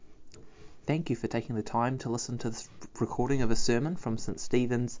Thank you for taking the time to listen to this recording of a sermon from St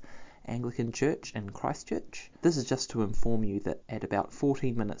Stephen's Anglican Church in Christchurch. This is just to inform you that at about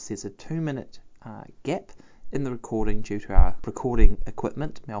 14 minutes there's a 2-minute gap in the recording due to our recording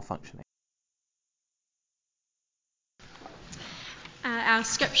equipment malfunctioning. Our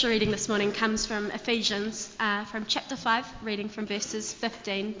scripture reading this morning comes from Ephesians, from chapter 5, reading from verses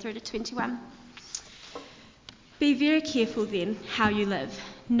 15 through to 21. Be very careful then how you live,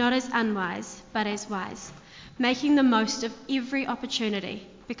 not as unwise, but as wise, making the most of every opportunity,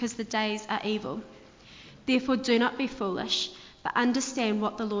 because the days are evil. Therefore do not be foolish, but understand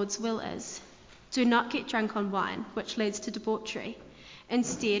what the Lord's will is. Do not get drunk on wine, which leads to debauchery.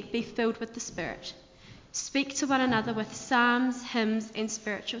 Instead, be filled with the Spirit. Speak to one another with psalms, hymns, and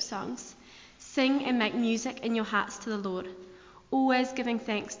spiritual songs. Sing and make music in your hearts to the Lord, always giving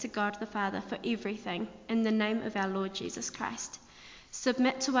thanks to God the Father for everything, in the name of our Lord Jesus Christ.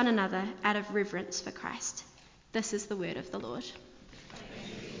 Submit to one another out of reverence for Christ. This is the word of the Lord.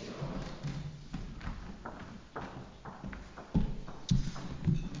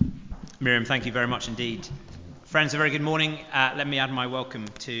 Miriam, thank you very much indeed. Friends, a very good morning. Let me add my welcome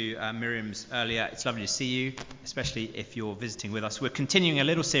to Miriam's earlier. It's lovely to see you, especially if you're visiting with us. We're continuing a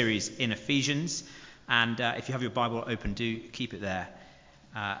little series in Ephesians, and if you have your Bible open, do keep it there.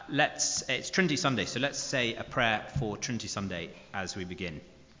 It's Trinity Sunday, so let's say a prayer for Trinity Sunday as we begin.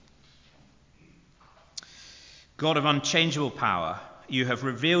 God of unchangeable power, you have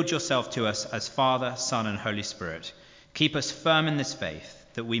revealed yourself to us as Father, Son, and Holy Spirit. Keep us firm in this faith,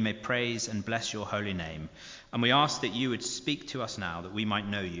 that we may praise and bless your holy name. And we ask that you would speak to us now, that we might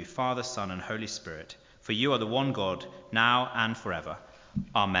know you, Father, Son, and Holy Spirit. For you are the one God, now and forever.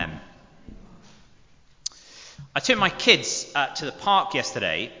 Amen. I took my kids to the park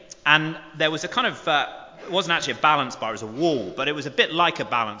yesterday, and there was a kind of, it wasn't actually a balance bar, it was a wall, but it was a bit like a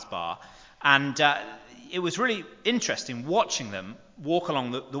balance bar. And it was really interesting watching them walk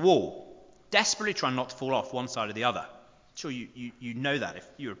along the wall, desperately trying not to fall off one side or the other. Sure, you know that if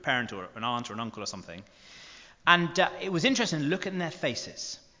you're a parent or an aunt or an uncle or something. And it was interesting looking at their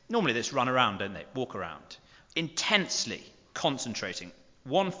faces. Normally they just run around, don't they? Walk around. Intensely concentrating,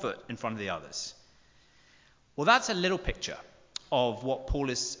 one foot in front of the others. Well, that's a little picture of what Paul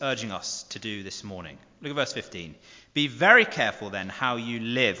is urging us to do this morning. Look at verse 15. Be very careful then how you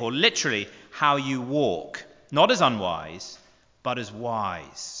live, or literally how you walk, not as unwise, but as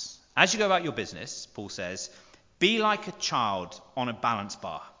wise. As you go about your business, Paul says, be like a child on a balance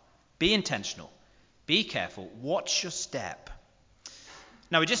bar. Be intentional. Be careful. Watch your step.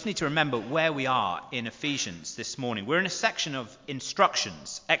 Now, we just need to remember where we are in Ephesians this morning. We're in a section of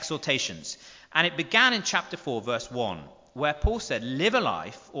instructions, exhortations. And it began in chapter 4, verse 1, where Paul said, live a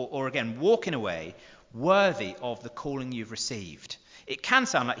life, or again, walk in a way worthy of the calling you've received. It can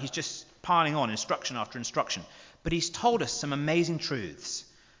sound like he's just piling on instruction after instruction. But he's told us some amazing truths.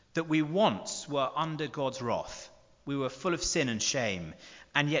 That we once were under God's wrath. We were full of sin and shame.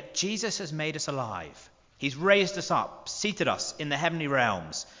 And yet Jesus has made us alive. He's raised us up, seated us in the heavenly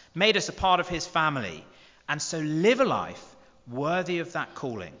realms, made us a part of his family. And so live a life worthy of that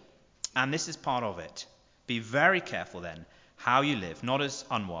calling. And this is part of it. Be very careful then how you live, not as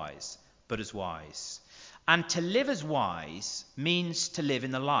unwise, but as wise. And to live as wise means to live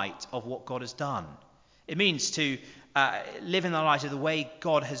in the light of what God has done. It means to live in the light of the way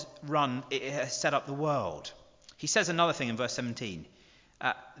God has set up the world. He says another thing in verse 17.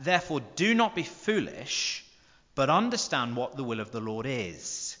 Therefore, do not be foolish, but understand what the will of the Lord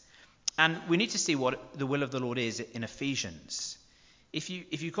is. And we need to see what the will of the Lord is in Ephesians. If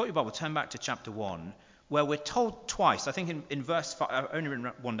you've got your Bible, turn back to chapter 1, where we're told twice, I think in verse 5, I've only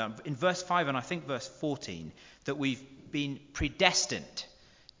written one down, in verse 5 and I think verse 14, that we've been predestined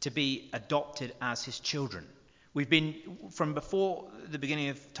to be adopted as his children. We've been, from before the beginning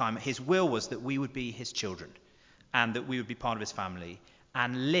of time, his will was that we would be his children and that we would be part of his family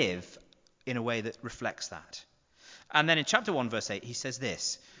and live in a way that reflects that. And then in chapter 1, verse 8, he says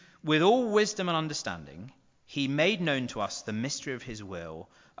this, with all wisdom and understanding, he made known to us the mystery of his will,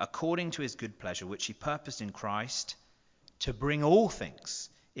 according to his good pleasure, which he purposed in Christ, to bring all things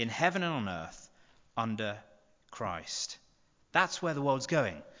in heaven and on earth under Christ. That's where the world's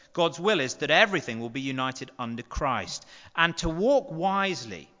going. God's will is that everything will be united under Christ. And to walk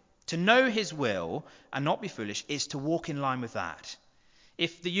wisely, to know his will and not be foolish, is to walk in line with that.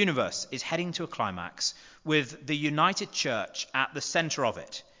 If the universe is heading to a climax with the united church at the center of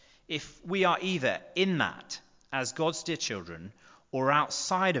it, if we are either in that as God's dear children or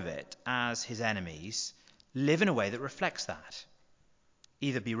outside of it as his enemies, live in a way that reflects that.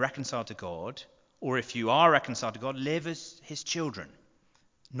 Either be reconciled to God, or if you are reconciled to God, live as his children.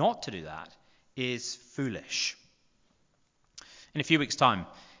 Not to do that is foolish. In a few weeks' time,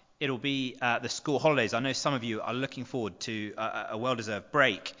 it'll be the school holidays. I know some of you are looking forward to a well-deserved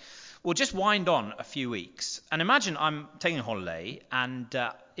break. Well, just wind on a few weeks. And imagine I'm taking a holiday, and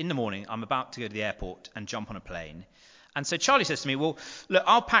in the morning, I'm about to go to the airport and jump on a plane. And so Charlie says to me, well, look,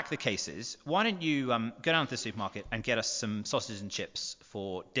 I'll pack the cases. Why don't you go down to the supermarket and get us some sausages and chips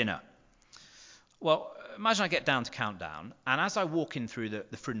for dinner? Well, imagine I get down to Countdown, and as I walk in through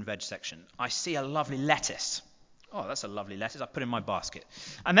the fruit and veg section, I see a lovely lettuce. Oh, that's a lovely lettuce. I put it in my basket.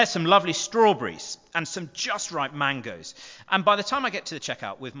 And there's some lovely strawberries and some just ripe mangoes. And by the time I get to the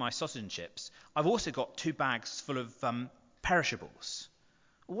checkout with my sausage and chips, I've also got 2 bags full of perishables.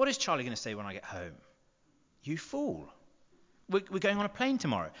 What is Charlie going to say when I get home? You fool. We're going on a plane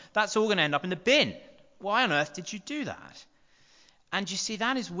tomorrow. That's all going to end up in the bin. Why on earth did you do that? And you see,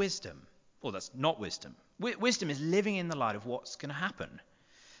 that is wisdom. Well, that's not wisdom. Wisdom is living in the light of what's going to happen.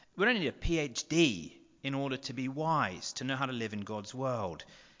 We don't need a PhD in order to be wise, to know how to live in God's world.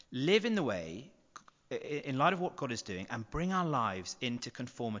 Live in the way, in light of what God is doing, and bring our lives into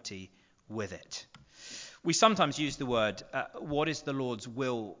conformity with it. We sometimes use the word, what is the Lord's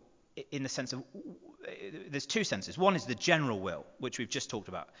will, in the sense of, there's 2 senses. One is the general will, which we've just talked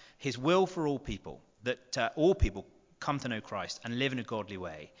about. His will for all people, that all people come to know Christ and live in a godly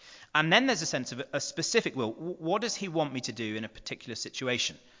way. And then there's a sense of a specific will. What does he want me to do in a particular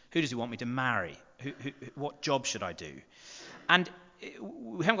situation? Who does he want me to marry? What job should I do? And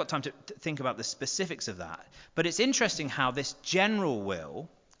we haven't got time to think about the specifics of that. But it's interesting how this general will,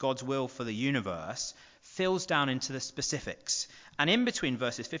 God's will for the universe, fills down into the specifics. And in between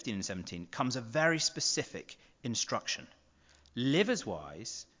verses 15 and 17 comes a very specific instruction. Live as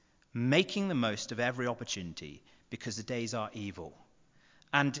wise, making the most of every opportunity, because the days are evil.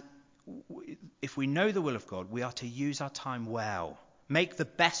 And if we know the will of God, we are to use our time well. Make the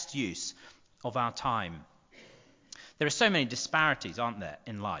best use of our time. There are so many disparities, aren't there,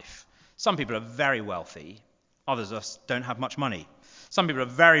 in life? Some people are very wealthy, others of us don't have much money. Some people are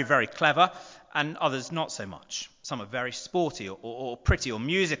very, very clever, and others not so much. Some are very sporty or pretty or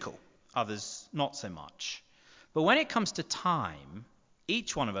musical, others not so much. But when it comes to time,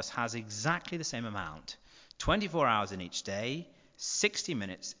 each one of us has exactly the same amount, 24 hours in each day, 60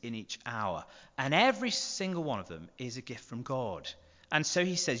 minutes in each hour, and every single one of them is a gift from God. And so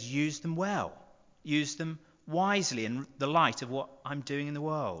he says, use them well, use them wisely in the light of what I'm doing in the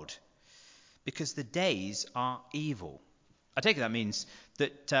world, because the days are evil. I take it that means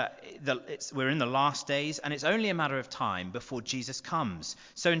that we're in the last days, and it's only a matter of time before Jesus comes.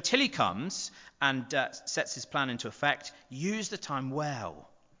 So until he comes and sets his plan into effect, use the time well.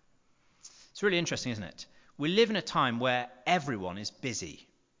 It's really interesting, isn't it? We live in a time where everyone is busy.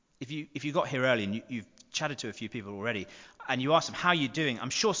 If you got here early and you've chatted to a few people already, and you ask them, how are you doing? I'm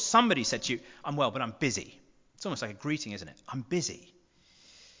sure somebody said to you, I'm well, but I'm busy. It's almost like a greeting, isn't it? I'm busy.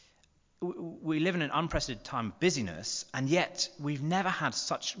 We live in an unprecedented time of busyness, and yet we've never had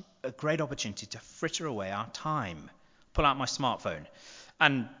such a great opportunity to fritter away our time. Pull out my smartphone,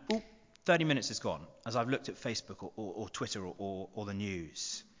 and 30 minutes is gone as I've looked at Facebook or Twitter or the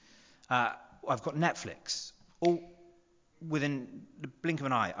news. I've got Netflix. All within the blink of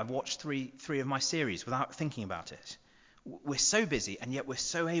an eye, I've watched three of my series without thinking about it. We're so busy, and yet we're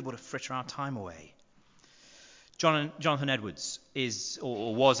so able to fritter our time away. Jonathan Edwards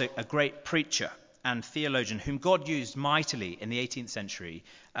was a great preacher and theologian whom God used mightily in the 18th century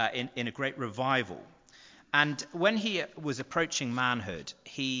in a great revival. And when he was approaching adulthood,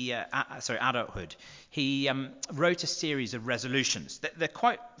 he wrote a series of resolutions. They're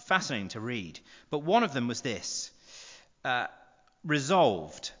quite fascinating to read, but one of them was this: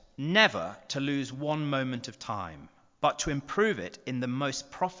 resolved never to lose one moment of time, but to improve it in the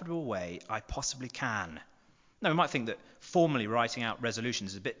most profitable way I possibly can. Now, we might think that formally writing out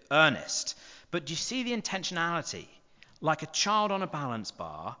resolutions is a bit earnest, but do you see the intentionality? Like a child on a balance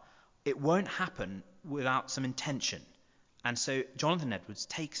bar, it won't happen without some intention. And so Jonathan Edwards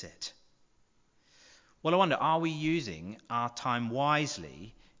takes it. Well, I wonder, are we using our time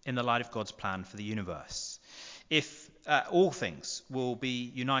wisely in the light of God's plan for the universe? If all things will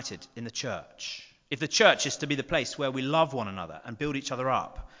be united in the church, if the church is to be the place where we love one another and build each other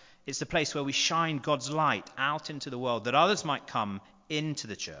up, it's the place where we shine God's light out into the world that others might come into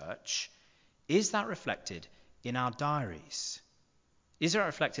the church, is that reflected in our diaries? Is that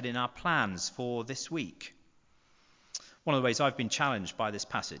reflected in our plans for this week? One of the ways I've been challenged by this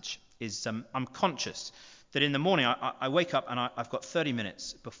passage is I'm conscious that in the morning I wake up and I've got 30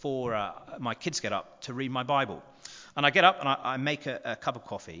 minutes before my kids get up to read my Bible. And I get up and I make a cup of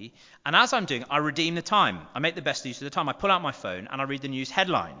coffee. And as I'm doing it, I redeem the time. I make the best use of the time. I pull out my phone and I read the news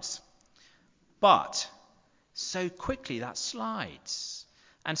headlines. But so quickly that slides.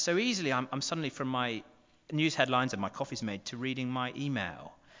 And so easily I'm suddenly from my news headlines and my coffee's made to reading my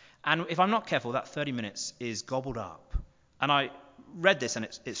email. And if I'm not careful, that 30 minutes is gobbled up. And I read this and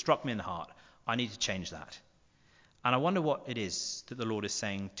it struck me in the heart. I need to change that. And I wonder what it is that the Lord is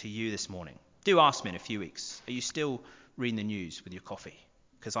saying to you this morning. Do ask me in a few weeks. Are you still reading the news with your coffee?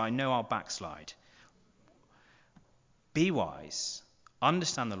 Because I know I'll backslide. Be wise.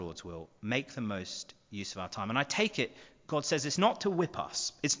 Understand the Lord's will. Make the most use of our time. And I take it, God says it's not to whip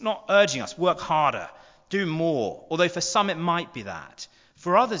us. It's not urging us, work harder, do more. Although for some it might be that.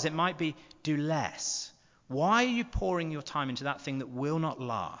 For others it might be do less. Why are you pouring your time into that thing that will not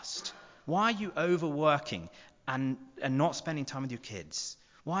last? Why are you overworking and not spending time with your kids?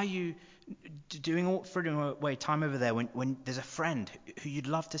 Why are you frittering away time over there when there's a friend who you'd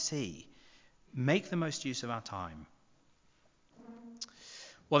love to see? Make the most use of our time.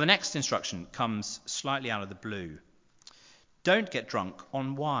 Well, the next instruction comes slightly out of the blue. Don't get drunk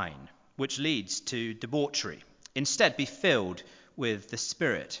on wine, which leads to debauchery. Instead, be filled with the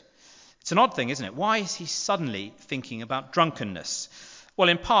Spirit. It's an odd thing, isn't it? Why is he suddenly thinking about drunkenness? Well,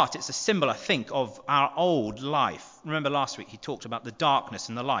 in part, it's a symbol, I think, of our old life. Remember last week he talked about the darkness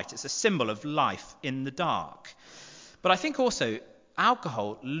and the light. It's a symbol of life in the dark. But I think also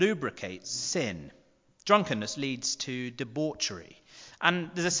alcohol lubricates sin. Drunkenness leads to debauchery.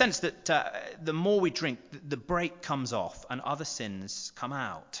 And there's a sense that the more we drink, the brake comes off and other sins come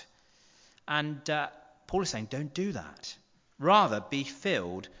out. And Paul is saying, don't do that. Rather, be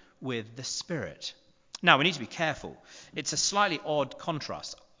filled with the Spirit. Now, we need to be careful. It's a slightly odd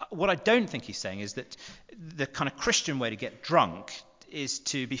contrast. What I don't think he's saying is that the kind of Christian way to get drunk is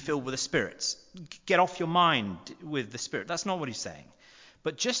to be filled with the Spirit. Get off your mind with the Spirit. That's not what he's saying.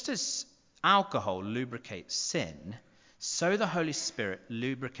 But just as alcohol lubricates sin, so the Holy Spirit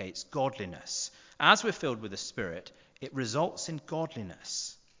lubricates godliness. As we're filled with the Spirit, it results in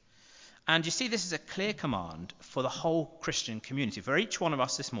godliness. And you see, this is a clear command for the whole Christian community, for each one of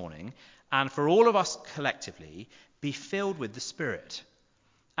us this morning, and for all of us collectively, be filled with the Spirit.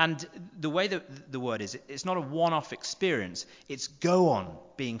 And the way that the word is, it's not a one-off experience, it's go on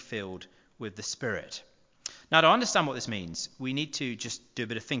being filled with the Spirit. Now, to understand what this means, we need to just do a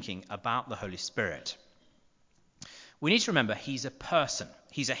bit of thinking about the Holy Spirit. We need to remember he's a person.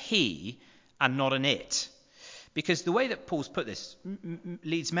 He's a he and not an it. Because the way that Paul's put this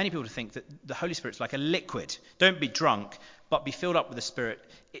leads many people to think that the Holy Spirit's like a liquid. Don't be drunk, but be filled up with the Spirit.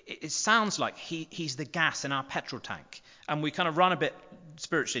 It sounds like he's the gas in our petrol tank. And we kind of run a bit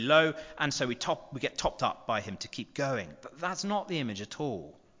spiritually low, and so we get topped up by him to keep going. But that's not the image at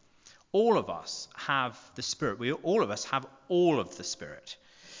all. All of us have the Spirit. All of us have all of the Spirit.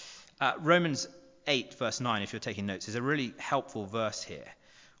 Romans 8, verse 9, if you're taking notes, is a really helpful verse here,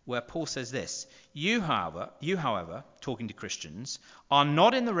 where Paul says this: You, however, talking to Christians, are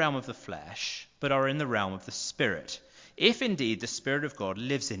not in the realm of the flesh, but are in the realm of the Spirit, if indeed the Spirit of God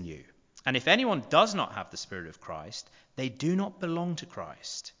lives in you. And if anyone does not have the Spirit of Christ, they do not belong to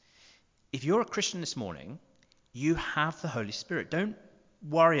Christ. If you're a Christian this morning, you have the Holy Spirit. Don't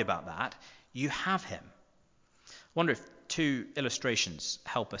worry about that. You have him. I wonder if two illustrations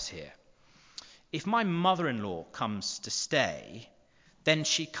help us here. If my mother-in-law comes to stay, then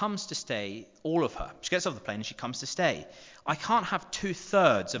she comes to stay, all of her. She gets off the plane and she comes to stay. I can't have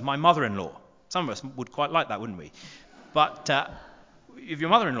 2/3 of my mother-in-law. Some of us would quite like that, wouldn't we? But if your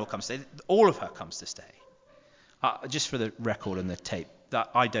mother-in-law comes to stay, all of her comes to stay. Just for the record and the tape, that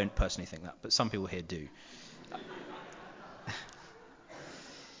I don't personally think that, but some people here do.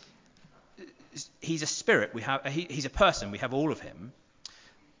 He's a spirit. He's a person. We have all of him.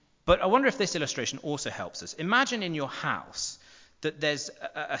 But I wonder if this illustration also helps us. Imagine in your house that there's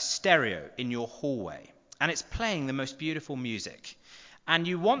a stereo in your hallway, and it's playing the most beautiful music, and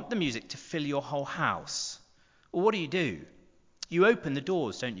you want the music to fill your whole house. Well, what do? You open the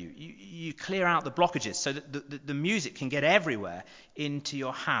doors, don't you? You clear out the blockages so that the music can get everywhere into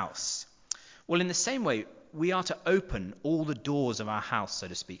your house. Well, in the same way, we are to open all the doors of our house, so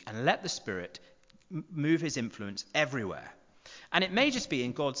to speak, and let the Spirit move his influence everywhere. And it may just be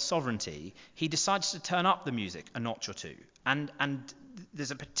in God's sovereignty, he decides to turn up the music a notch or two. And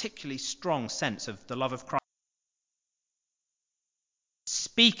there's a particularly strong sense of the love of Christ.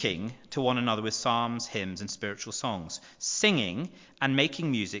 Speaking to one another with psalms, hymns, and spiritual songs. Singing and making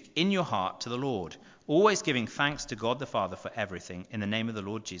music in your heart to the Lord. Always giving thanks to God the Father for everything in the name of the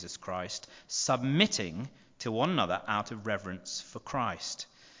Lord Jesus Christ. Submitting to one another out of reverence for Christ.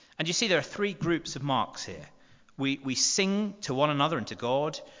 And you see there are three groups of marks here. We sing to one another and to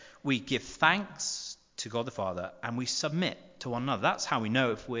God. We give thanks to God the Father, and we submit to one another. That's how we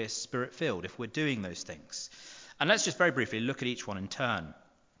know if we're Spirit-filled, if we're doing those things. And let's just very briefly look at each one in turn.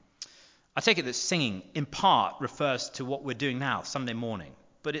 I take it that singing, in part, refers to what we're doing now, Sunday morning.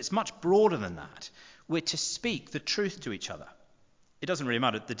 But it's much broader than that. We're to speak the truth to each other. It doesn't really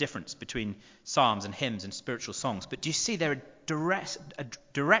matter the difference between psalms and hymns and spiritual songs. But do you see they're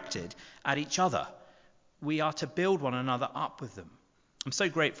directed at each other? We are to build one another up with them. I'm so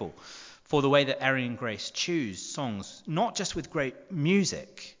grateful for the way that Erin and Grace choose songs, not just with great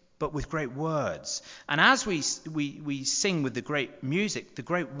music, but with great words. And as we sing with the great music, the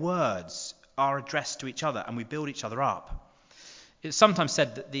great words are addressed to each other and we build each other up. It's sometimes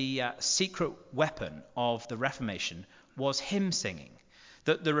said that the secret weapon of the Reformation was hymn singing.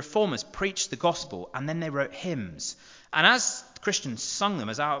 That the Reformers preached the gospel and then they wrote hymns. And as Christians sung them,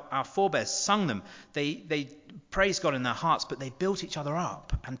 as our forebears sung them, they praised God in their hearts, but they built each other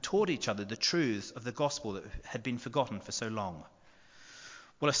up and taught each other the truths of the gospel that had been forgotten for so long.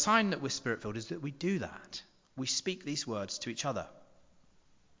 Well, a sign that we're Spirit-filled is that we do that. We speak these words to each other.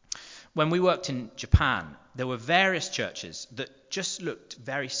 When we worked in Japan, there were various churches that just looked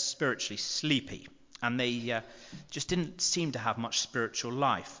very spiritually sleepy, and they just didn't seem to have much spiritual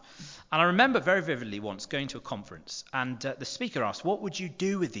life. And I remember very vividly once going to a conference, and the speaker asked, what would you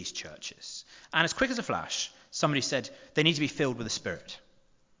do with these churches? And as quick as a flash, somebody said, they need to be filled with the Spirit.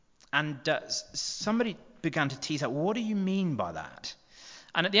 And somebody began to tease out, well, what do you mean by that?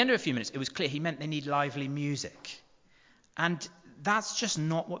 And at the end of a few minutes, it was clear he meant they need lively music. And that's just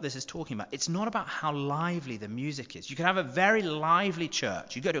not what this is talking about. It's not about how lively the music is. You can have a very lively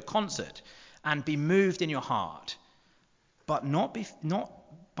church. You go to a concert and be moved in your heart, but not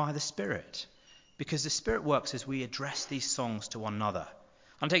by the Spirit, because the Spirit works as we address these songs to one another.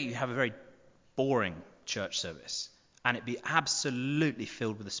 I'm taking you have a very boring church service, and it be absolutely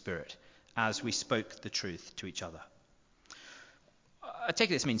filled with the Spirit as we spoke the truth to each other. I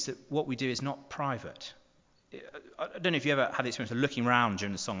take it this means that what we do is not private. I don't know if you ever had the experience of looking around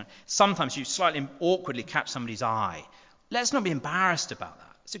during the song. Sometimes you slightly awkwardly catch somebody's eye. Let's not be embarrassed about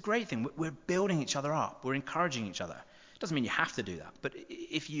that. It's a great thing. We're building each other up. We're encouraging each other. It doesn't mean you have to do that. But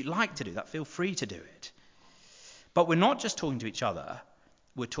if you like to do that, feel free to do it. But we're not just talking to each other.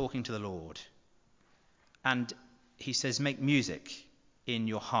 We're talking to the Lord. And he says, make music in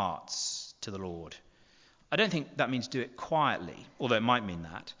your hearts to the Lord. I don't think that means do it quietly, although it might mean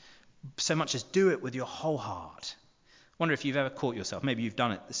that, so much as do it with your whole heart. I wonder if you've ever caught yourself, maybe you've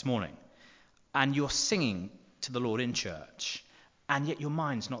done it this morning, and you're singing to the Lord in church, and yet your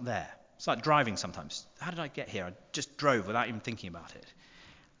mind's not there. It's like driving sometimes. How did I get here? I just drove without even thinking about it.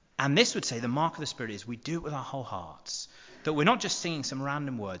 And this would say the mark of the Spirit is we do it with our whole hearts, that we're not just singing some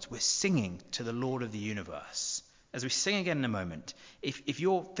random words, we're singing to the Lord of the universe. As we sing again in a moment, if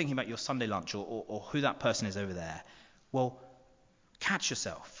you're thinking about your Sunday lunch or who that person is over there, well, catch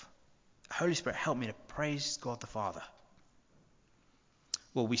yourself. Holy Spirit, help me to praise God the Father.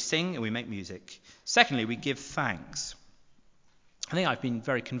 Well, we sing and we make music. Secondly, we give thanks. I think I've been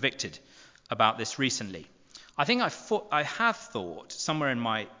very convicted about this recently. I think I have thought somewhere in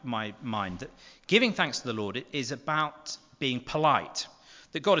my mind that giving thanks to the Lord is about being polite.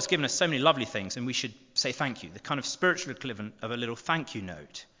 That God has given us so many lovely things and we should say thank you, the kind of spiritual equivalent of a little thank you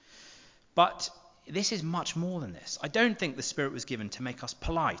note. But this is much more than this. I don't think the Spirit was given to make us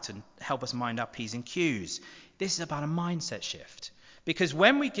polite and help us mind our P's and Q's. This is about a mindset shift. Because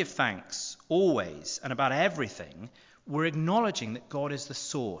when we give thanks always and about everything, we're acknowledging that God is the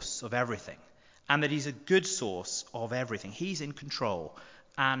source of everything and that he's a good source of everything. He's in control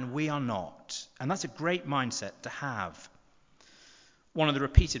and we are not. And that's a great mindset to have. One of the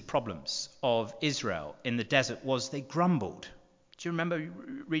repeated problems of Israel in the desert was they grumbled. Do you remember,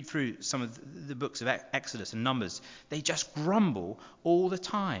 read through some of the books of Exodus and Numbers? They just grumble all the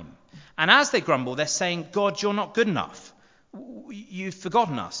time. And as they grumble, they're saying, God, you're not good enough. You've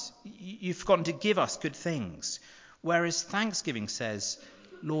forgotten us. You've forgotten to give us good things. Whereas thanksgiving says,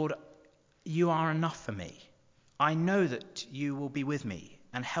 Lord, you are enough for me. I know that you will be with me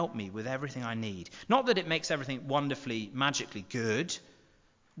and help me with everything I need. Not that it makes everything wonderfully, magically good.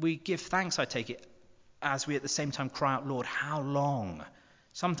 We give thanks, I take it, as we at the same time cry out, Lord, how long?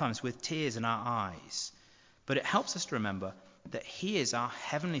 Sometimes with tears in our eyes. But it helps us to remember that he is our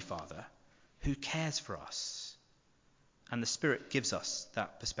heavenly Father who cares for us. And the Spirit gives us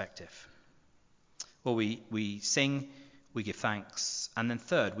that perspective. Well, we sing, we give thanks, and then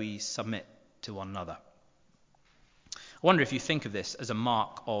third, we submit to one another. I wonder if you think of this as a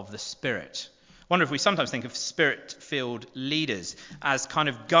mark of the Spirit. wonder if we sometimes think of Spirit-filled leaders as kind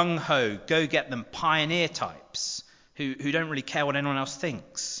of gung-ho, go-get-them pioneer types who don't really care what anyone else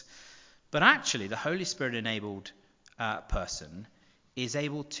thinks. But actually, the Holy Spirit-enabled person is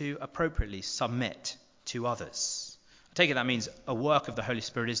able to appropriately submit to others. I take it that means a work of the Holy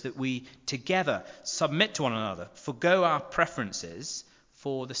Spirit is that we together submit to one another, forgo our preferences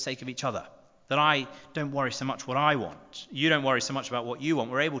for the sake of each other. That I don't worry so much what I want. You don't worry so much about what you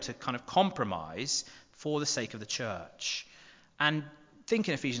want. We're able to kind of compromise for the sake of the church. And think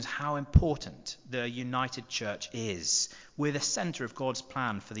in Ephesians how important the united church is. We're the center of God's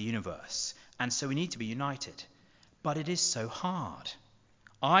plan for the universe. And so we need to be united. But it is so hard.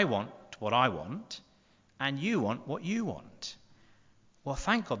 I want what I want, and you want what you want. Well,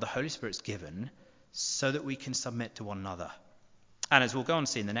 thank God the Holy Spirit's given so that we can submit to one another. And as we'll go on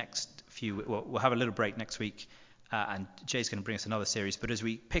to see in the next we'll have a little break next week, and Jay's going to bring us another series. But as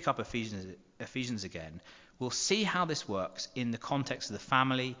we pick up Ephesians again, we'll see how this works in the context of the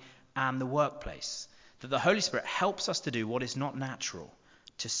family and the workplace. That the Holy Spirit helps us to do what is not natural,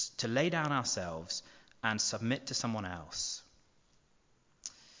 to lay down ourselves and submit to someone else.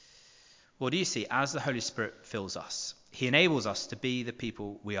 Well, do you see, as the Holy Spirit fills us, he enables us to be the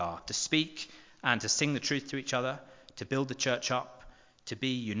people we are, to speak and to sing the truth to each other, to build the church up, to be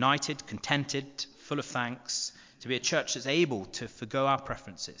united, contented, full of thanks, to be a church that's able to forgo our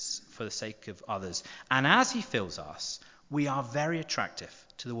preferences for the sake of others. And as he fills us, we are very attractive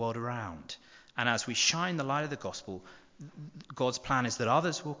to the world around. And as we shine the light of the gospel, God's plan is that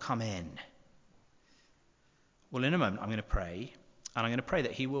others will come in. Well, in a moment, I'm going to pray, and I'm going to pray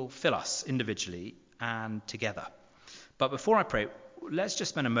that he will fill us individually and together. But before I pray, let's just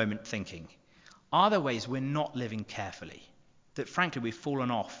spend a moment thinking, are there ways we're not living carefully? That frankly we've fallen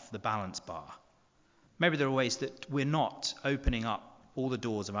off the balance bar. Maybe there are ways that we're not opening up all the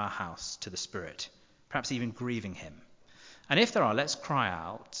doors of our house to the Spirit, perhaps even grieving him. And if there are, let's cry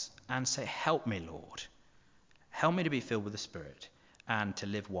out and say, help me, Lord. Help me to be filled with the Spirit and to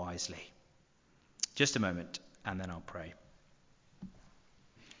live wisely. Just a moment, and then I'll pray.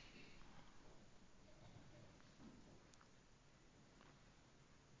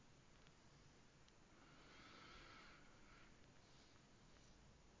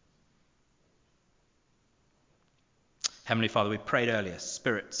 Heavenly Father, we prayed earlier,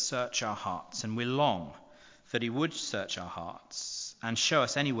 Spirit, search our hearts, and we long that he would search our hearts and show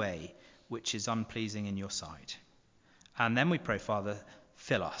us any way which is unpleasing in your sight. And then we pray, Father,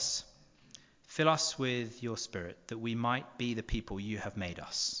 fill us. Fill us with your Spirit, that we might be the people you have made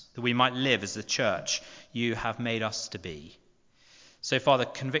us, that we might live as the church you have made us to be. So, Father,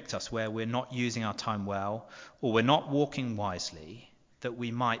 convict us where we're not using our time well, or we're not walking wisely, that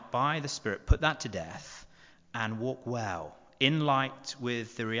we might, by the Spirit, put that to death and walk well, in light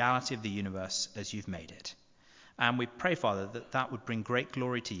with the reality of the universe as you've made it. And we pray, Father, that that would bring great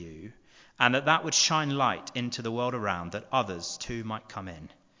glory to you, and that that would shine light into the world around, that others too might come in.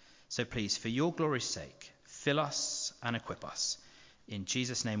 So please, for your glory's sake, fill us and equip us. In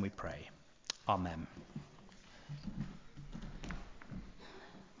Jesus' name we pray. Amen.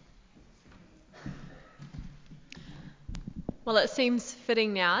 Well, it seems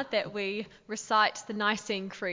fitting now that we recite the Nicene Creed.